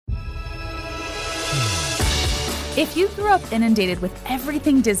If you grew up inundated with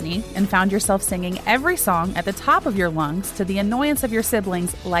everything Disney and found yourself singing every song at the top of your lungs to the annoyance of your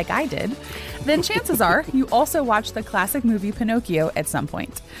siblings like I did, then chances are you also watched the classic movie Pinocchio at some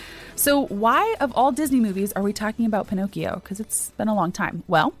point. So why, of all Disney movies, are we talking about Pinocchio? Because it's been a long time.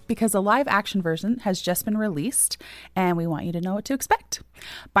 Well, because a live-action version has just been released, and we want you to know what to expect.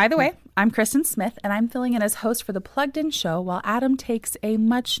 By the way, I'm Kristen Smith, and I'm filling in as host for the Plugged In show while Adam takes a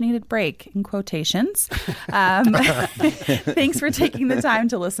much-needed break, in quotations. Thanks for taking the time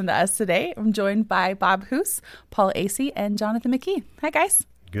to listen to us today. I'm joined by Bob Hoos, Paul Acey, and Jonathan McKee. Hi, guys.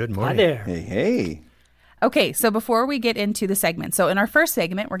 Good morning. Hi there. Hey. Okay, so before we get into the segment, so in our first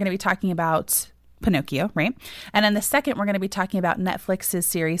segment, we're going to be talking about Pinocchio, right? And in the second, we're going to be talking about Netflix's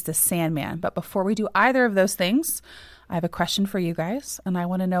series, The Sandman. But before we do either of those things, I have a question for you guys, and I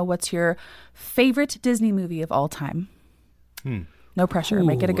want to know what's your favorite Disney movie of all time? No pressure.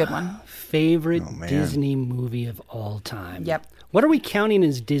 Make it a good one. Favorite Disney movie of all time. Yep. What are we counting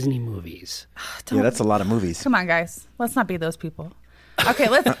as Disney movies? Yeah, that's a lot of movies. Come on, guys. Let's not be those people. Okay,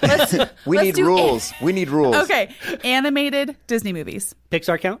 let's We let's need do rules. We need rules. Okay, animated Disney movies.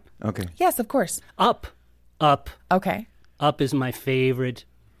 Pixar count? Okay. Yes, of course. Up. Okay. Up is my favorite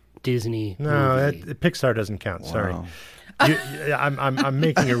Disney movie. Pixar doesn't count. Wow. Sorry. I'm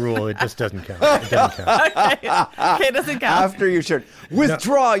making a rule. It just doesn't count. It doesn't count. Okay, it doesn't count. After your turn,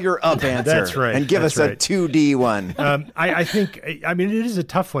 withdraw your up answer. That's right. And give That's us a right. 2D one. I think, it is a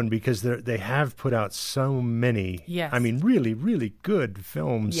tough one because they have put out so many, Yes. really, really good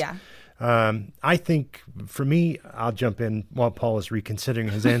films. Yeah. I think, for me, I'll jump in while Paul is reconsidering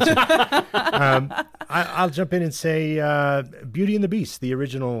his answer. I'll jump in and say Beauty and the Beast, the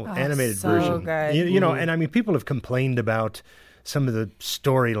original animated so version. good. You know, and people have complained about some of the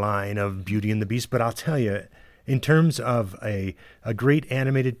storyline of Beauty and the Beast, but I'll tell you, in terms of a great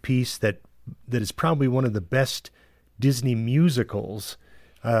animated piece that is probably one of the best Disney musicals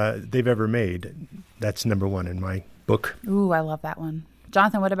they've ever made, that's number one in my book. Ooh, I love that one.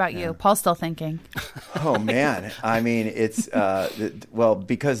 Jonathan, what about you? Paul's still thinking. Oh, man. It's,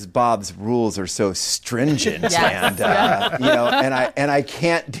 because Bob's rules are so stringent. Yes. And, and I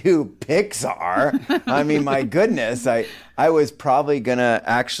can't do Pixar. My goodness. I was probably going to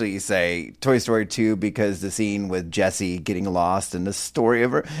actually say Toy Story 2 because the scene with Jessie getting lost and the story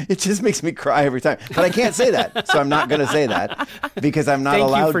of her, it just makes me cry every time. But I can't say that, so I'm not going to say that because I'm not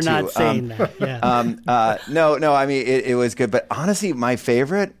allowed to. Thank you for not saying that. Yeah. It was good. But honestly, my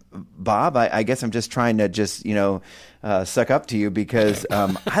favorite, Bob, I guess I'm just trying to suck up to you because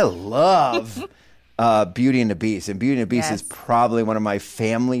I love Beauty and the Beast. And Beauty and the Beast is probably one of my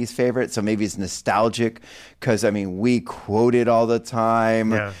family's favorites. So maybe it's nostalgic because, we quote it all the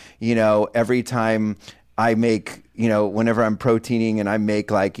time. Yeah. Every time I make, whenever I'm proteining and I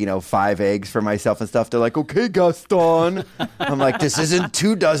make 5 eggs for myself and stuff, they're like, okay, Gaston. I'm like, this isn't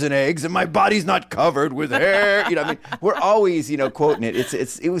 24 eggs and my body's not covered with hair. We're always, quoting it.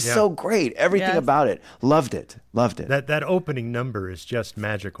 It was so great. Everything about it. Loved it. That opening number is just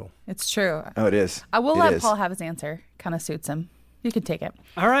magical. It's true. Oh, it is. I will let Paul have his answer. Kind of suits him. You can take it.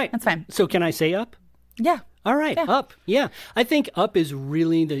 All right. That's fine. So can I say Up? Yeah. All right, Yeah. Up. Yeah. I think Up is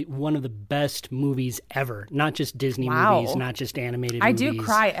really one of the best movies ever. Not just Disney movies, not just animated I movies. do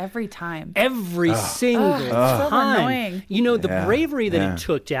cry every time. Every single It's so time. annoying. The bravery that it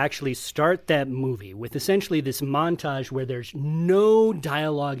took to actually start that movie with essentially this montage where there's no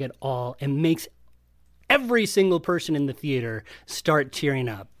dialogue at all and makes every single person in the theater start tearing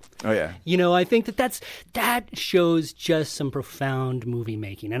up. Oh, yeah. I think that shows just some profound movie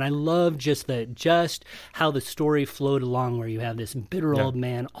making. And I love just how the story flowed along where you have this bitter old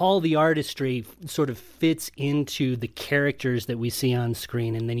man. All the artistry sort of fits into the characters that we see on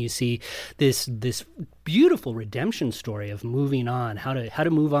screen. And then you see this beautiful redemption story of moving on, how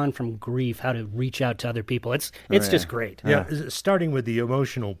to move on from grief, how to reach out to other people. It's just great. Yeah, starting with the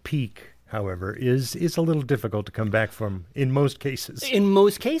emotional peak, however, is a little difficult to come back from in most cases.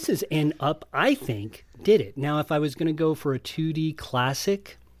 And Up, I think, did it. Now, if I was going to go for a 2D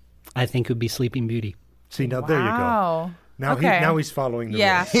classic, I think it would be Sleeping Beauty. See, now there you go. Now, Okay. he's following the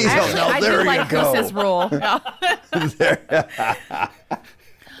Yeah. rules. I do like Chris's rule.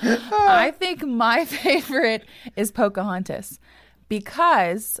 I think my favorite is Pocahontas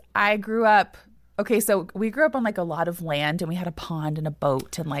because I grew up. Okay, so we grew up on a lot of land and we had a pond and a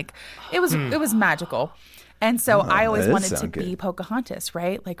boat and it was magical. And so I always wanted to be Pocahontas,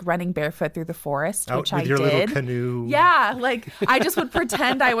 right? Running barefoot through the forest, which with I your did. little canoe. Yeah, I just would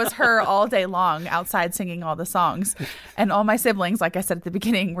pretend I was her all day long outside singing all the songs. And all my siblings, like I said at the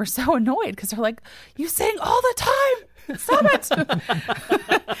beginning, were so annoyed because they're like, you sing all the time. Stop it.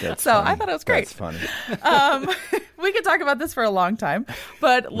 That's So funny. I thought it was great. That's funny. We could talk about this for a long time,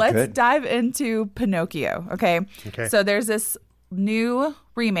 but let's dive into Pinocchio. Okay. So there's this new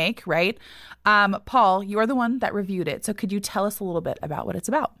remake, right? Paul, you're the one that reviewed it. So could you tell us a little bit about what it's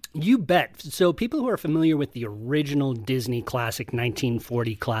about? You bet. So people who are familiar with the original Disney classic,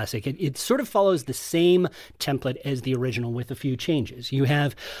 1940 classic, it sort of follows the same template as the original with a few changes. You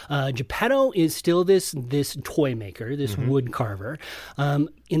have Geppetto is still this toy maker, this wood carver.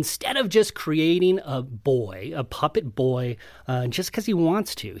 Instead of just creating a puppet boy, just because he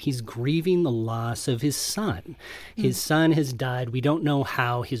wants to, he's grieving the loss of his son. His son has died. We don't know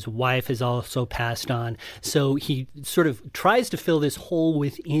how. His wife has also passed on. So he sort of tries to fill this hole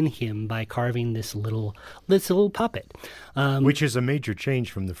within him by carving this little puppet. Which is a major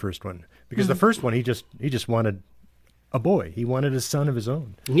change from the first one. Because the first one, he just wanted a boy. He wanted a son of his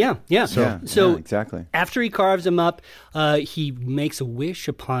own. Yeah. So exactly. After he carves him up, he makes a wish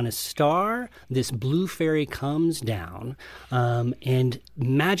upon a star. This blue fairy comes down and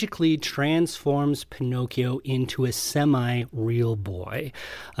magically transforms Pinocchio into a semi-real boy.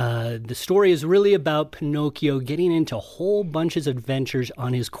 The story is really about Pinocchio getting into whole bunches of adventures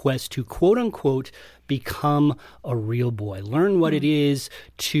on his quest to, quote-unquote, become a real boy, learn what it is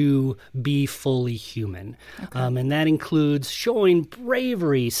to be fully human. And that includes showing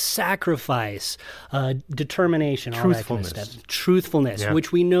bravery, sacrifice, determination, all that kind of stuff. Truthfulness,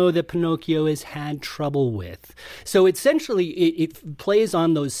 which we know that Pinocchio has had trouble with. So essentially, it plays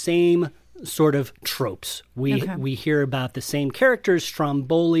on those same sort of tropes. We hear about the same characters.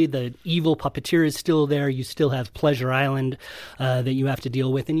 Stromboli, the evil puppeteer, is still there. You still have Pleasure Island that you have to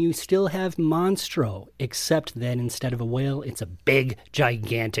deal with, and you still have Monstro, except that instead of a whale, it's a big,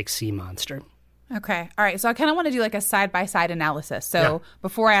 gigantic sea monster. Okay. All right. So I kind of want to do like a side-by-side analysis. So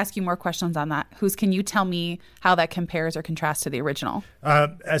before I ask you more questions on that, can you tell me how that compares or contrasts to the original?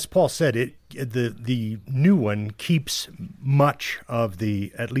 As Paul said, the new one keeps much of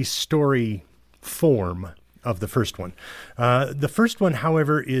the, at least story form of the first one. The first one,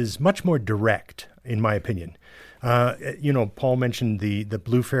 however, is much more direct, in my opinion. Paul mentioned the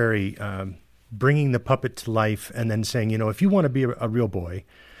Blue Fairy bringing the puppet to life and then saying, if you want to be a real boy,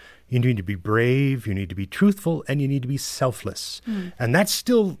 you need to be brave, you need to be truthful, and you need to be selfless. And that's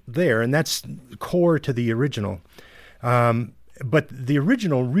still there, and that's core to the original. But the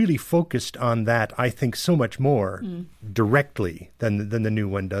original really focused on that, I think, so much more directly than the new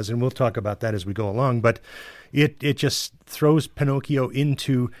one does. And we'll talk about that as we go along. But it just throws Pinocchio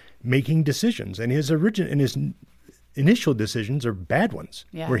into making decisions. And his initial decisions are bad ones,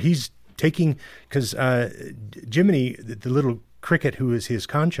 where he's taking, because Jiminy, the little cricket who is his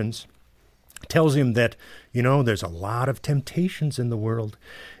conscience, tells him that, there's a lot of temptations in the world.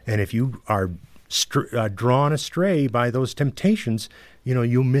 And if you are drawn astray by those temptations,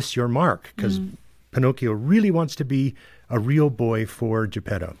 you'll miss your mark, because Pinocchio really wants to be a real boy for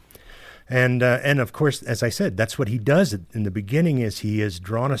Geppetto. And of course, as I said, that's what he does in the beginning. Is he is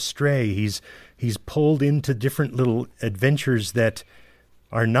drawn astray. He's pulled into different little adventures that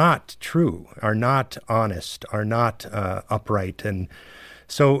are not true, are not honest, are not upright. And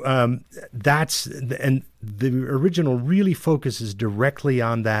so and the original really focuses directly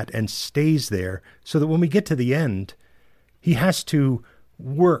on that and stays there, so that when we get to the end, he has to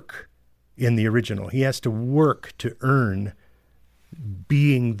work in the original. He has to work to earn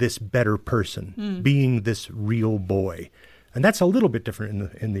being this better person, being this real boy. And that's a little bit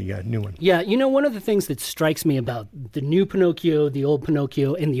different in the new one. Yeah, one of the things that strikes me about the new Pinocchio, the old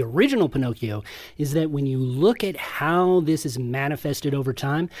Pinocchio, and the original Pinocchio is that when you look at how this is manifested over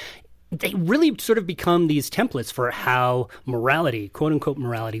time, they really sort of become these templates for how morality, quote-unquote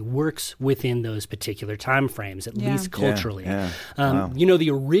morality, works within those particular time frames, at least culturally. Wow. The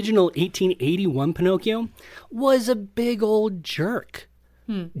original 1881 Pinocchio was a big old jerk.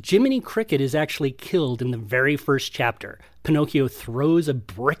 Jiminy Cricket is actually killed in the very first chapter. Pinocchio throws a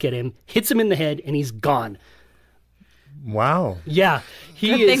brick at him, hits him in the head, and he's gone. Wow. Yeah.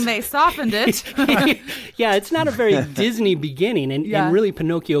 Good thing they softened it. Yeah, it's not a very Disney beginning. And really,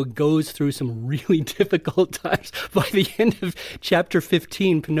 Pinocchio goes through some really difficult times. By the end of chapter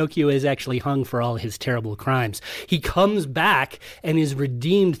 15, Pinocchio is actually hung for all his terrible crimes. He comes back and is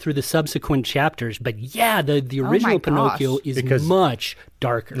redeemed through the subsequent chapters. But the original Pinocchio is much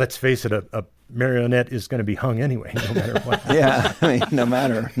darker. Let's face it, a marionette is going to be hung anyway, no matter what. No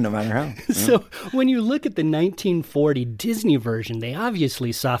matter how. So when you look at the 1940 Disney version, they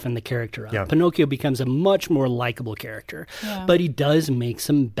obviously soften the character up. Pinocchio becomes a much more likable character, but he does make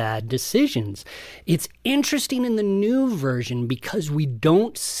some bad decisions. It's interesting in the new version because we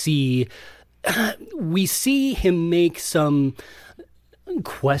don't see, we see him make some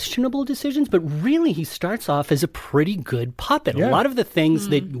questionable decisions, but really he starts off as a pretty good puppet. Yeah. A lot of the things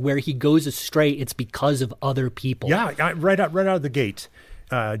that where he goes astray, it's because of other people. Yeah, right out of the gate.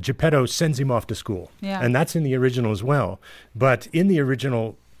 Geppetto sends him off to school. Yeah. And that's in the original as well. But in the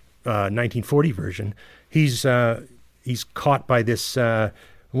original 1940 version, he's caught by this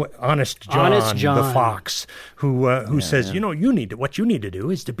Honest John, the fox, who says, what you need to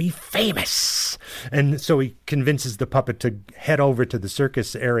do is to be famous. And so he convinces the puppet to head over to the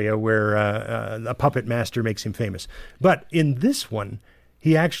circus area where a puppet master makes him famous. But in this one,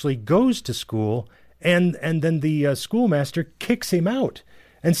 he actually goes to school, and then the schoolmaster kicks him out.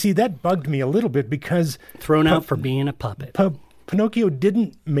 And see, that bugged me a little bit because Thrown out for being a puppet. Pinocchio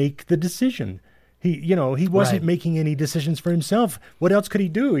didn't make the decision. He wasn't making any decisions for himself. What else could he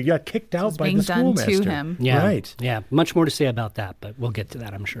do? He got kicked out by the schoolmaster. Being done to him. Yeah. Right. Yeah. Much more to say about that, but we'll get to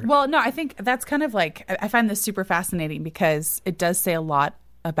that, I'm sure. Well, no, I think that's kind of like, I find this super fascinating because it does say a lot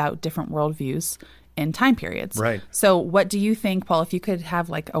about different worldviews in time periods. Right. So what do you think, Paul, if you could have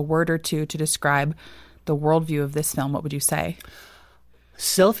like a word or two to describe the worldview of this film, what would you say?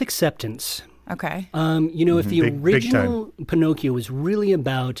 Self-acceptance. Okay. If the Big original Pinocchio was really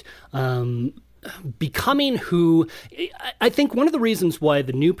about becoming who, I think one of the reasons why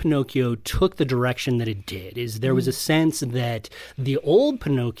the new Pinocchio took the direction that it did is there was a sense that the old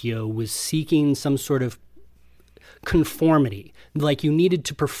Pinocchio was seeking some sort of conformity. Like you needed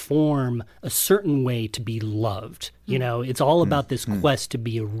to perform a certain way to be loved. It's all about this quest to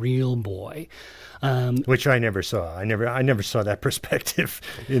be a real boy. Which I never saw. I never saw that perspective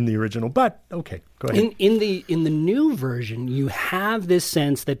in the original. But okay, go ahead. In the new version, you have this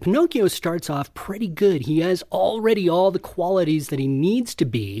sense that Pinocchio starts off pretty good. He has already all the qualities that he needs to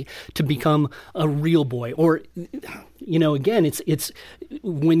become a real boy. Or, again, it's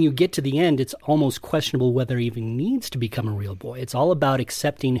when you get to the end, it's almost questionable whether he even needs to become a real boy. It's all about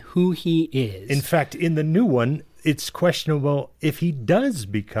accepting who he is. In fact, in the new one, it's questionable if he does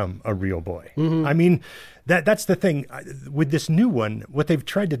become a real boy. Mm-hmm. I mean, that's the thing. With this new one, what they've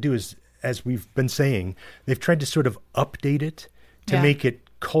tried to do is, as we've been saying, they've tried to sort of update it to make it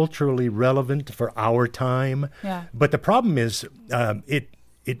culturally relevant for our time. Yeah. But the problem is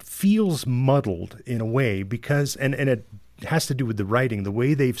it feels muddled in a way because, and it has to do with the writing, the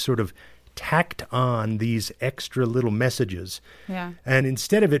way they've sort of tacked on these extra little messages. Yeah. And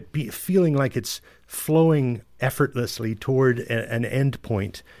instead of it feeling like it's flowing effortlessly toward an end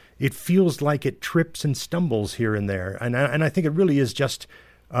point, it feels like it trips and stumbles here and there. And I think it really is just,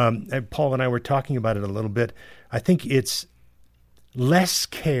 Paul and I were talking about it a little bit, I think it's less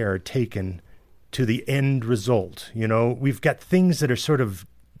care taken to the end result. We've got things that are sort of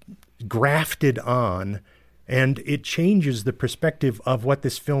grafted on, and it changes the perspective of what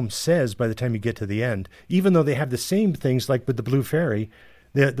this film says by the time you get to the end. Even though they have the same things, like with the Blue Fairy,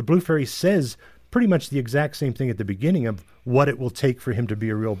 the Blue Fairy says pretty much the exact same thing at the beginning of what it will take for him to be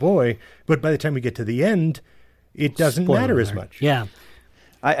a real boy. But by the time we get to the end, it doesn't matter as much. Yeah.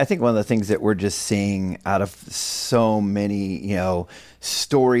 I think one of the things that we're just seeing out of so many,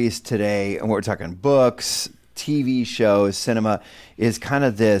 stories today, and we're talking books, TV shows, cinema, is kind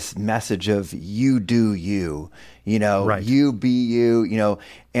of this message of you do you, right. You be you,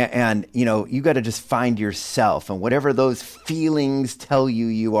 and you got to just find yourself, and whatever those feelings tell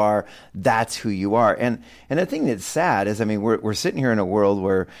you are, that's who you are. And the thing that's sad is, we're sitting here in a world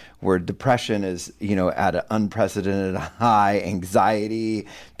where depression is, at an unprecedented high, anxiety,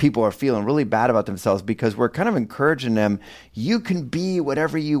 people are feeling really bad about themselves because we're kind of encouraging them, you can be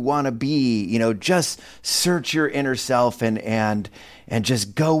whatever you want to be, just search your inner self and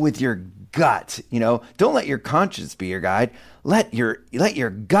just go with your gut, don't let your conscience be your guide. Let your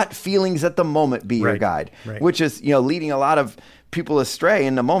gut feelings at the moment be your guide, which is, leading a lot of people astray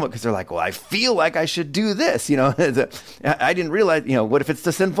in the moment because they're like, well, I feel like I should do this. I didn't realize, what if it's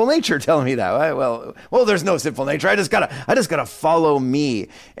the sinful nature telling me that? Well, there's no sinful nature. I just gotta follow me.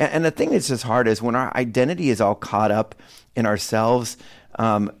 And the thing that's just hard is when our identity is all caught up in ourselves,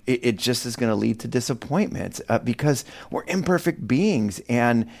 it just is going to lead to disappointment because we're imperfect beings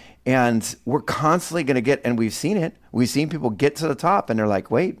and we're constantly going to get, and we've seen people get to the top and they're like,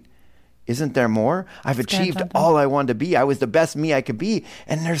 wait, isn't there more? I've achieved all I wanted to be. I was the best me I could be,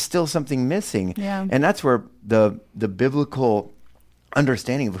 and there's still something missing. Yeah. And that's where the biblical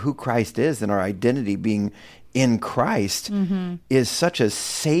understanding of who Christ is and our identity being in Christ is such a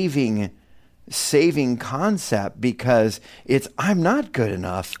saving concept because it's I'm not good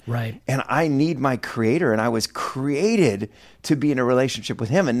enough, right? And I need my Creator, and I was created to be in a relationship with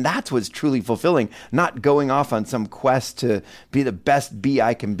Him, and that's what's truly fulfilling. Not going off on some quest to be the best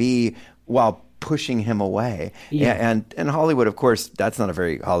I can be while pushing him away. Yeah. And Hollywood, of course, that's not a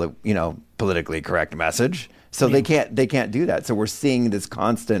very politically correct message. So they can't do that. So we're seeing this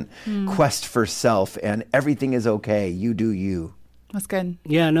constant quest for self, and everything is okay. You do you. That's good.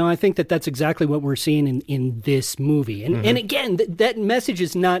 Yeah, no, I think that's exactly what we're seeing in this movie. And again, that message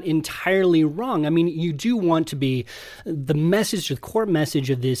is not entirely wrong. I mean, you do want to be, the core message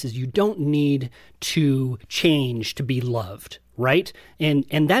of this is you don't need to change to be loved, right? And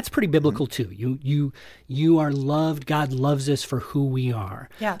that's pretty biblical too. You are loved. God loves us for who we are.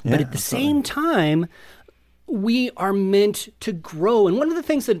 Yeah. But at the same time, we are meant to grow. And one of the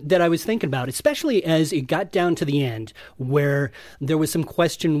things that I was thinking about, especially as it got down to the end, where there was some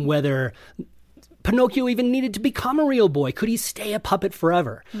question whether Pinocchio even needed to become a real boy. Could he stay a puppet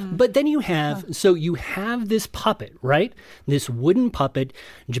forever? But then you have this puppet, right? This wooden puppet.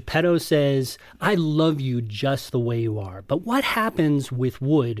 Geppetto says, I love you just the way you are. But what happens with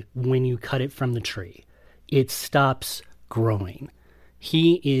wood when you cut it from the tree? It stops growing.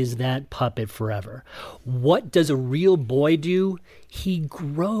 He is that puppet forever. What does a real boy do? He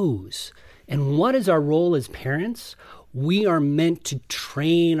grows. And what is our role as parents? We are meant to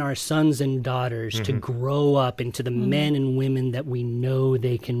train our sons and daughters to grow up into the men and women that we know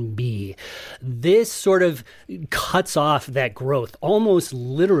they can be. This sort of cuts off that growth, almost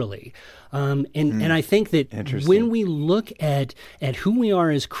literally. And I think that when we look at who we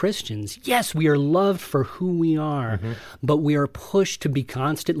are as Christians, yes, we are loved for who we are, but we are pushed to be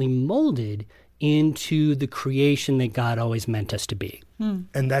constantly molded into the creation that God always meant us to be.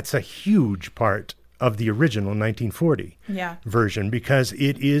 And that's a huge part of the original 1940 version, because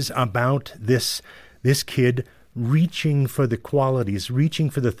it is about this kid reaching for the qualities, reaching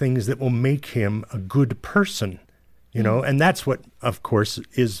for the things that will make him a good person, and that's what, of course,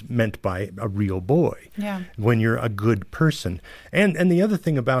 is meant by a real boy, when you're a good person. And the other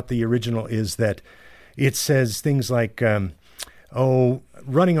thing about the original is that it says things like,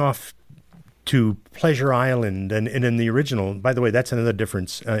 running off to Pleasure Island, and in the original, by the way, that's another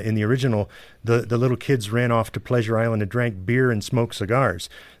difference. In the original, the little kids ran off to Pleasure Island and drank beer and smoked cigars.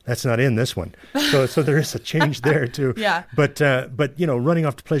 That's not in this one. So there is a change there too. But running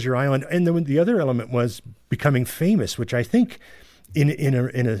off to Pleasure Island, and then the other element was becoming famous, which I think, in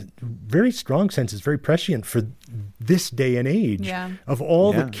a very strong sense, is very prescient for this day and age. Of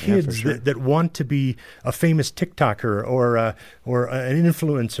all the kids that want to be a famous TikToker or an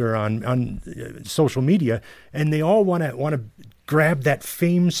influencer on social media, and they all want to grab that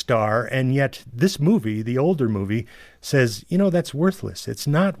fame star, and yet this movie, the older movie, says, that's worthless. It's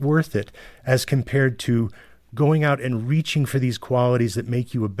not worth it as compared to going out and reaching for these qualities that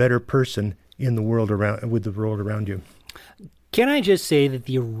make you a better person in the world with the world around you. Can I just say that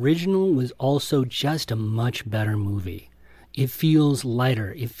the original was also just a much better movie? It feels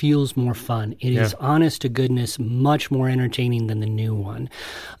lighter. It feels more fun. It is, honest to goodness, much more entertaining than the new one.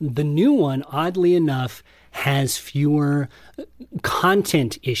 The new one, oddly enough, has fewer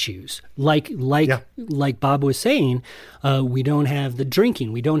content issues. Like Bob was saying, we don't have the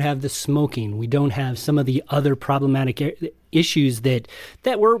drinking, we don't have the smoking, we don't have some of the other problematic issues that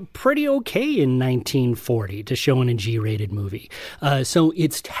were pretty okay in 1940 to show in a G-rated movie. So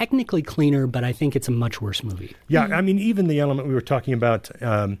it's technically cleaner, but I think it's a much worse movie. Yeah, I mean, even the element we were talking about,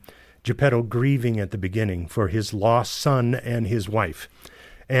 Geppetto grieving at the beginning for his lost son and his wife.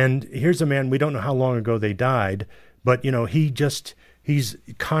 And here's a man, we don't know how long ago they died, but, he's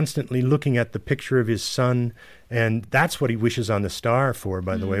constantly looking at the picture of his son, and that's what he wishes on the star for,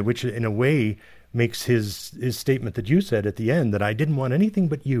 by the way, which in a way makes his statement that you said at the end, that I didn't want anything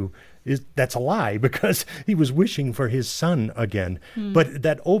but you, that's a lie, because he was wishing for his son again. But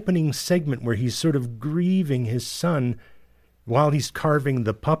that opening segment where he's sort of grieving his son while he's carving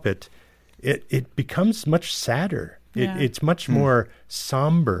the puppet, it becomes much sadder. It's much more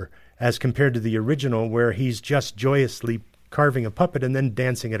somber as compared to the original, where he's just joyously carving a puppet and then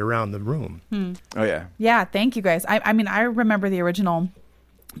dancing it around the room. Oh, yeah. Yeah, thank you, guys. I mean, I remember the original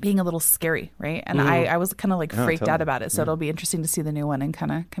being a little scary, right? And I was kind of freaked out about it. So it'll be interesting to see the new one and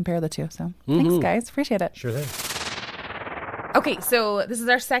kind of compare the two. So thanks, guys. Appreciate it. Sure thing. Okay, so this is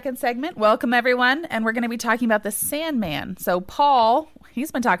our second segment. Welcome, everyone. And we're going to be talking about the Sandman. So Paul,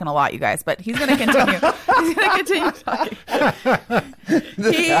 he's been talking a lot, you guys, but he's going to continue. He's going to continue talking.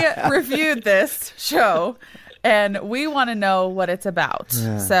 He reviewed this show. and we want to know what it's about.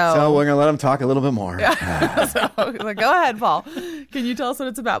 So we're going to let him talk a little bit more. So go ahead, Paul. Can you tell us what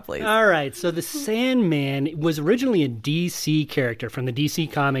it's about, please? All right. So the Sandman was originally a DC character from the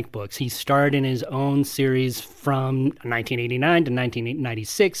DC comic books. He starred in his own series from 1989 to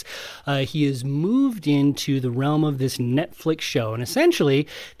 1996. He has moved into the realm of this Netflix show. And essentially,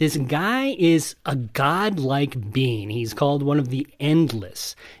 this guy is a godlike being. He's called one of the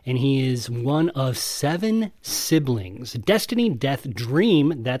Endless. And he is one of 7 siblings. Destiny, Death,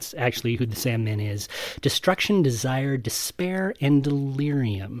 Dream, that's actually who the Sandman is. Destruction, Desire, Despair, and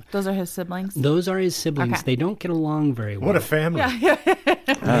Delirium. Those are his siblings? Those are his siblings. Okay. They don't get along very well. What a family.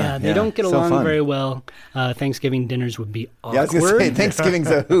 Yeah, they don't get so along fun. very well. Thanksgiving dinners would be awkward. Yeah, I was going to say, Thanksgiving's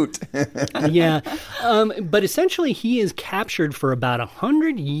a hoot. Yeah. But essentially, he is captured for about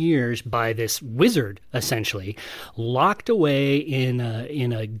 100 years by this wizard, essentially, locked away in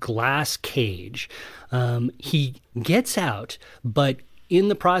a glass cage. He gets out, but in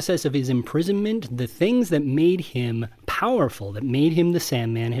the process of his imprisonment, the things that made him powerful, that made him the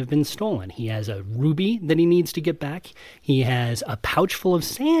Sandman, have been stolen. He has a ruby that he needs to get back. He has a pouch full of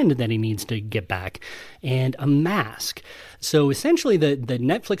sand that he needs to get back, and a mask. So essentially, the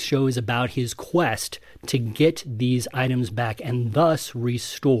Netflix show is about his quest to get these items back and thus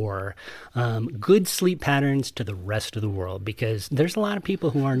restore good sleep patterns to the rest of the world, because there's a lot of people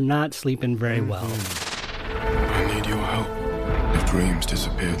who are not sleeping very well. I need your help. If dreams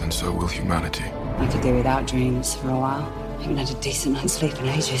disappear, then so will humanity. I could do without dreams for a while. I haven't had a decent night's sleep in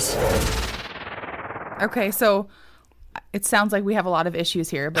ages. Okay, so it sounds like we have a lot of issues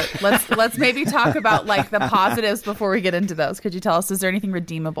here, but let's maybe talk about like the positives before we get into those. Could you tell us, is there anything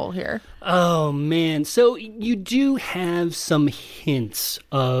redeemable here? Oh, man. So you do have some hints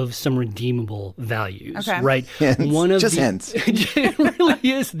of some redeemable values, Okay. right? Hints. Just hints. It really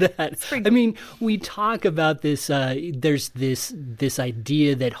is that. I mean, we talk about this, there's this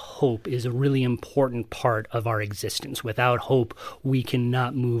idea that hope is a really important part of our existence. Without hope, we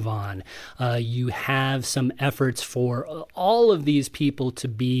cannot move on. You have some efforts for all of these people to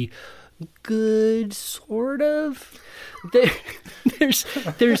be good, sort of. There's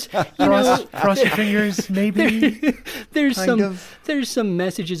Cross your fingers, maybe. there's Kind some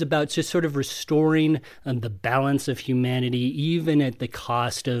messages about just sort of restoring the balance of humanity, even at the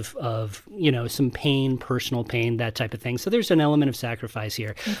cost of some pain, personal pain, that type of thing. So there's an element of sacrifice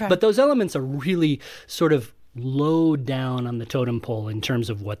here, but those elements are really sort of low down on the totem pole in terms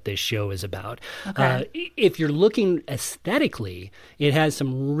of what this show is about. If you're looking aesthetically, it has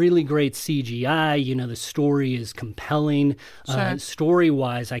some really great CGI. The story is compelling. Sure.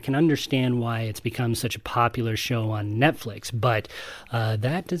 Story-wise, I can understand why it's become such a popular show on Netflix, but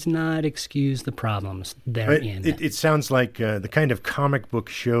that does not excuse the problems therein. It sounds like the kind of comic book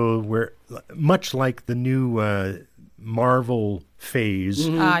show where, much like the new Marvel phase,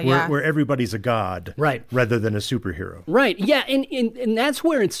 where everybody's a god, Right. rather than a superhero. Right. Yeah. And that's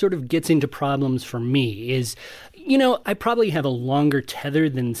where it sort of gets into problems for me is, I probably have a longer tether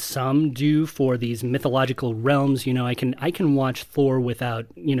than some do for these mythological realms. I can watch Thor without,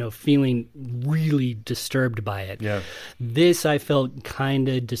 feeling really disturbed by it. Yeah. This, I felt kind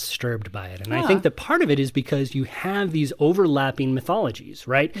of disturbed by it. And I think that part of it is because you have these overlapping mythologies,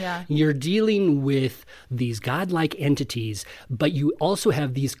 right? Yeah. You're dealing with these godlike entities, but you also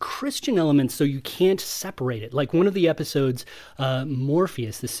have these Christian elements, so you can't separate it. Like one of the episodes,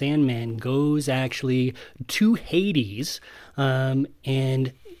 Morpheus, the Sandman, goes actually to Hades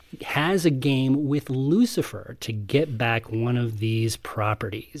and has a game with Lucifer to get back one of these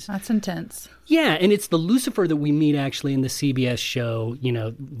properties. That's intense. Yeah, and it's the Lucifer that we meet actually in the CBS show,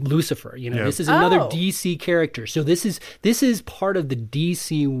 Lucifer. This is another DC character. So this is part of the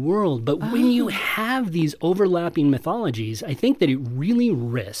DC world. But when you have these overlapping mythologies, I think that it really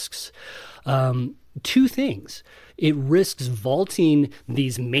risks two things. It risks vaulting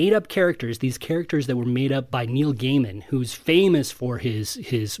these made-up characters, these characters that were made up by Neil Gaiman, who's famous for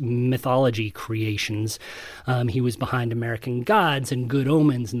his mythology creations. He was behind American Gods and Good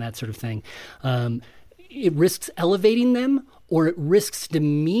Omens and that sort of thing. It risks elevating them, or it risks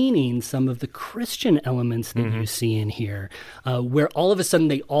demeaning some of the Christian elements that you see in here, where all of a sudden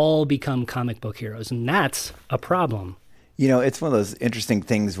they all become comic book heroes, and that's a problem. You know, it's one of those interesting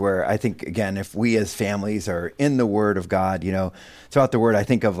things where I think, again, if we as families are in the Word of God, you know, throughout the Word, I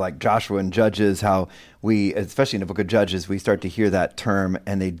think of like Joshua and Judges, how we, especially in the book of Judges, we start to hear that term,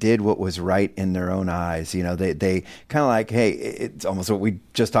 and they did what was right in their own eyes. You know, they kind of like, hey, it's almost what we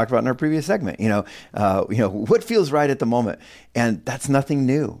just talked about in our previous segment. You know, what feels right at the moment, and that's nothing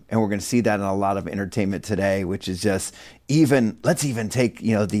new. And we're going to see that in a lot of entertainment today, which is just let's even take,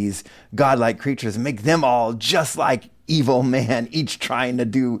 you know, these godlike creatures and make them all just like evil man, each trying to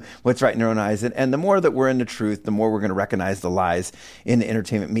do what's right in their own eyes. And the more that we're in the truth, the more we're going to recognize the lies in the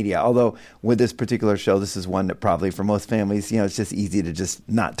entertainment media. Although with this particular show, this is one that probably for most families, you know, it's just easy to just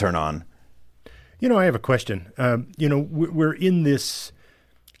not turn on. You know, I have a question. You know, we're in this,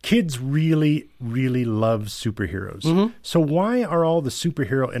 kids really, really love superheroes. Mm-hmm. So why are all the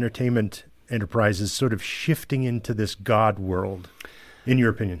superhero entertainment enterprises sort of shifting into this God world, in your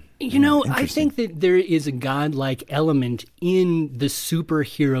opinion? You know, I think that there is a godlike element in the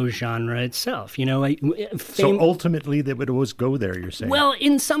superhero genre itself. You know, so ultimately they would always go there, you're saying? Well,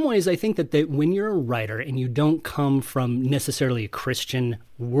 in some ways, I think that when you're a writer and you don't come from necessarily a Christian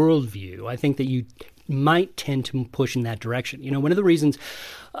worldview, I think that you might tend to push in that direction. You know, one of the reasons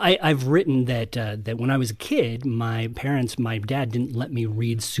I've written that when I was a kid, my dad didn't let me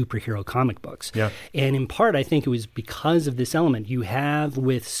read superhero comic books. Yeah. And in part, I think it was because of this element. You have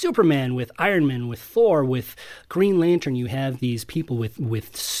with Superman, with Iron Man, with Thor, with Green Lantern, you have these people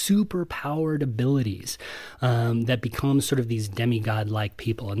with super-powered abilities that become sort of these demigod-like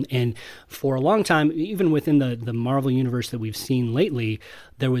people. And for a long time, even within the Marvel universe that we've seen lately,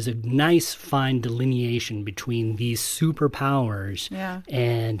 there was a nice, fine delineation between these superpowers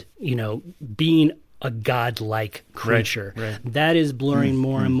and, you know, being a godlike creature. Right. That is blurring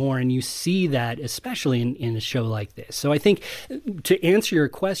more and more, and you see that especially in a show like this. So I think, to answer your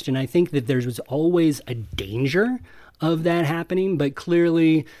question, I think that there was always a danger of that happening, but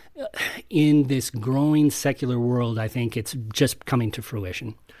clearly in this growing secular world, I think it's just coming to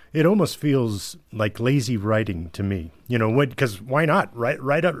fruition. It almost feels like lazy writing to me. You know, because why not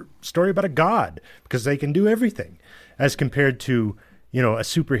write a story about a god? Because they can do everything, as compared to, you know, a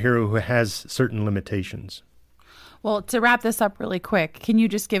superhero who has certain limitations. Well, to wrap this up really quick, can you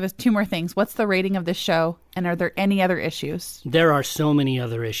just give us two more things? What's the rating of this show, and are there any other issues? There are so many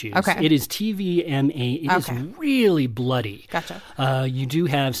other issues. Okay. It is TVMA. It is really bloody. Gotcha. You do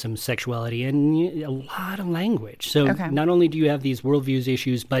have some sexuality and a lot of language. So not only do you have these worldviews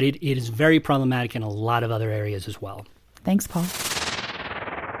issues, but it is very problematic in a lot of other areas as well. Thanks, Paul.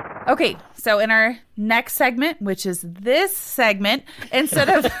 Okay, so in our next segment, which is this segment, instead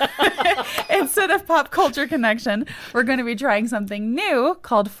of Pop Culture Connection, we're going to be trying something new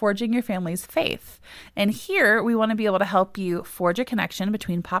called Forging Your Family's Faith. And here we want to be able to help you forge a connection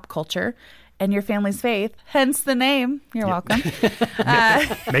between pop culture and your family's faith, hence the name. You're welcome.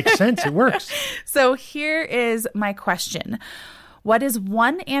 Makes sense. It works. So here is my question. What is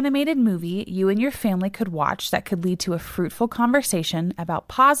one animated movie you and your family could watch that could lead to a fruitful conversation about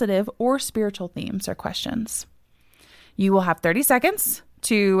positive or spiritual themes or questions? You will have 30 seconds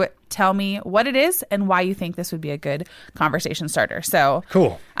to tell me what it is and why you think this would be a good conversation starter. So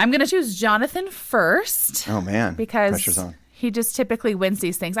cool. I'm going to choose Jonathan first. Oh, man. Because pressure's on. He just typically wins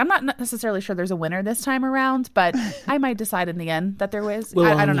these things. I'm not necessarily sure there's a winner this time around, but I might decide in the end that there is.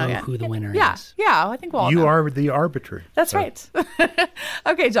 I don't know yet. Who the winner is. Yeah, I think we'll all know. You are the arbiter. That's right.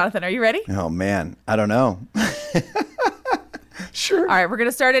 Okay, Jonathan, are you ready? Oh, man. I don't know. Sure. All right, we're going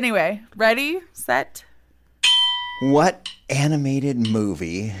to start anyway. Ready, set. What animated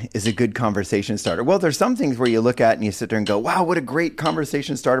movie is a good conversation starter? Well, there's some things where you look at and you sit there and go, wow, what a great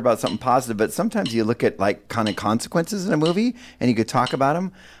conversation starter about something positive. But sometimes you look at like kind of consequences in a movie and you could talk about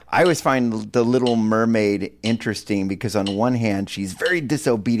them. I always find The Little Mermaid interesting because on one hand, she's very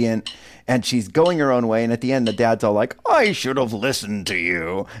disobedient and she's going her own way. And at the end, the dad's all like, I should have listened to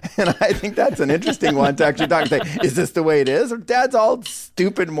you. And I think that's an interesting one to actually talk and say, is this the way it is? Or dad's all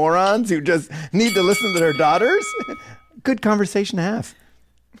stupid morons who just need to listen to their daughters? Good conversation to have.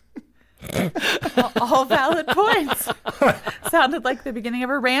 All valid points. Sounded like the beginning of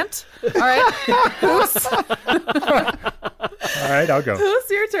a rant. All right. Who's? All right, I'll go. Who's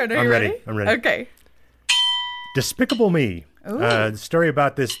your turn? Are you ready? I'm ready. Okay. Despicable Me. The story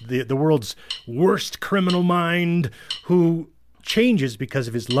about the world's worst criminal mind who changes because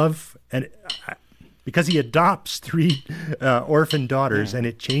of his love and because he adopts 3 orphan daughters, and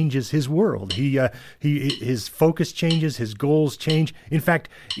it changes his world. His focus changes, his goals change. In fact,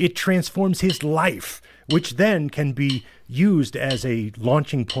 it transforms his life, which then can be used as a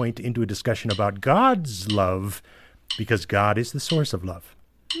launching point into a discussion about God's love, because God is the source of love.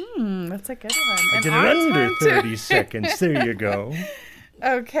 That's a good one. I And did it our under turn 30 seconds. There you go.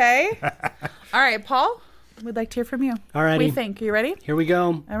 Okay. All right, Paul, we'd like to hear from you. All righty. What do you think? Are you ready? Here we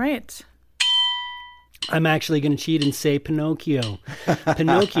go. All right. I'm actually going to cheat and say Pinocchio.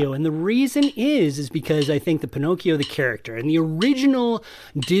 Pinocchio. And the reason is because I think the Pinocchio, the character, and the original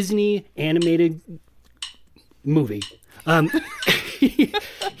Disney animated movie,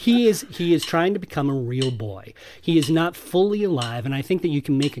 he is trying to become a real boy. He is not fully alive, and I think that you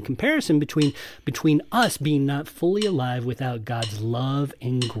can make a comparison between us being not fully alive without God's love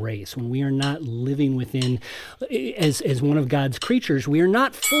and grace. When we are not living within, as one of God's creatures, we are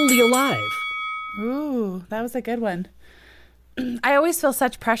not fully alive. Ooh, that was a good one. I always feel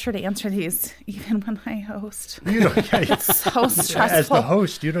such pressure to answer these, even when I host. It's so stressful. As the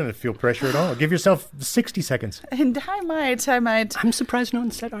host, you don't have to feel pressure at all. Give yourself 60 seconds. And I might. I'm surprised no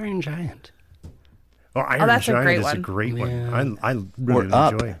one said Iron Giant. Oh, Iron that's a Giant great is one. a great Yeah. one. I really Or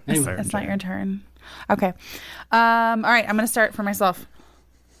Up. enjoy It's Iron not Giant. your turn. Okay. All right, I'm going to start for myself.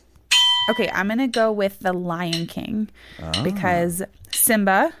 Okay, I'm going to go with The Lion King because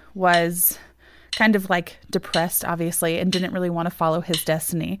Simba was kind of like depressed, obviously, and didn't really want to follow his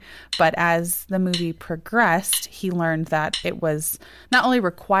destiny. But as the movie progressed, he learned that it was not only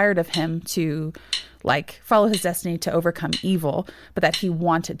required of him to like follow his destiny to overcome evil, but that he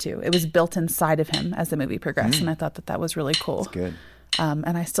wanted to. It was built inside of him as the movie progressed. And I thought that was really cool. That's good.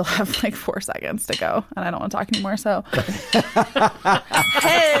 And I still have like 4 seconds to go, and I don't want to talk anymore. So,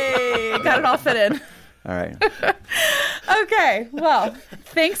 hey, got it all fit in. All right. Okay, well,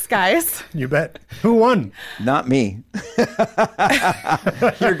 thanks, guys. You bet. Who won? Not me.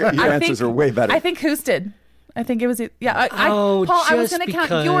 Your answers are way better. I think Hoos did. I think it was, yeah. Oh, Paul, I was just going to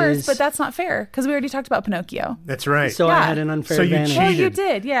count yours, because- but that's not fair because we already talked about Pinocchio. That's right. So Yeah. I had an unfair So you advantage. cheated. Well, you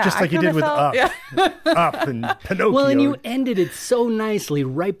did, yeah. Just I like you kinda did with felt- Up. yeah. Up and Pinocchio. Well, and you ended it so nicely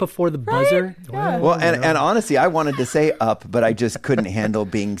right before the buzzer. Yeah. Well, and honestly, I wanted to say Up, but I just couldn't handle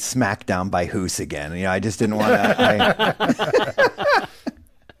being smacked down by Hoos again. You know, I just didn't want to.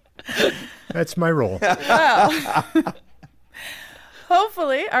 That's my role.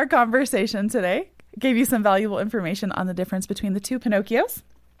 Hopefully, our conversation today gave you some valuable information on the difference between the two Pinocchios,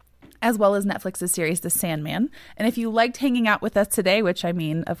 as well as Netflix's series, The Sandman. And if you liked hanging out with us today, which I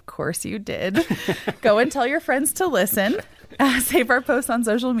mean, of course you did, go and tell your friends to listen. Save our posts on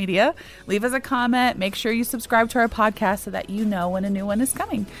social media. Leave us a comment. Make sure you subscribe to our podcast so that you know when a new one is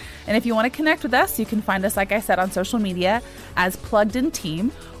coming. And if you want to connect with us, you can find us, like I said, on social media as Plugged In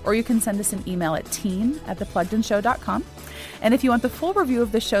Team, or you can send us an email at team@thepluggedinshow.com. And if you want the full review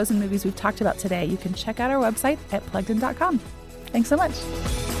of the shows and movies we've talked about today, you can check out our website at pluggedin.com. Thanks so much.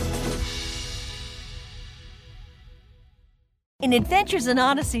 In Adventures in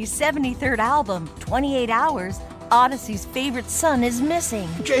Odyssey's 73rd album, 28 Hours, Odyssey's favorite son is missing,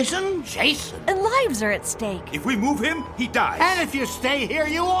 Jason? and lives are at stake. If we move him, he dies. And if you stay here,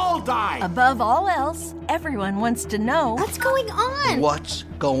 you all die. Above all else, everyone wants to know What's going on? What's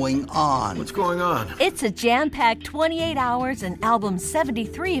going on? What's going on? it's a jam-packed 28 hours and album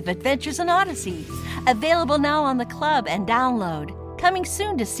 73 of Adventures in Odyssey. Available now on the club and download. Coming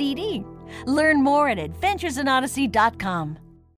soon to CD. Learn more at adventuresinodyssey.com.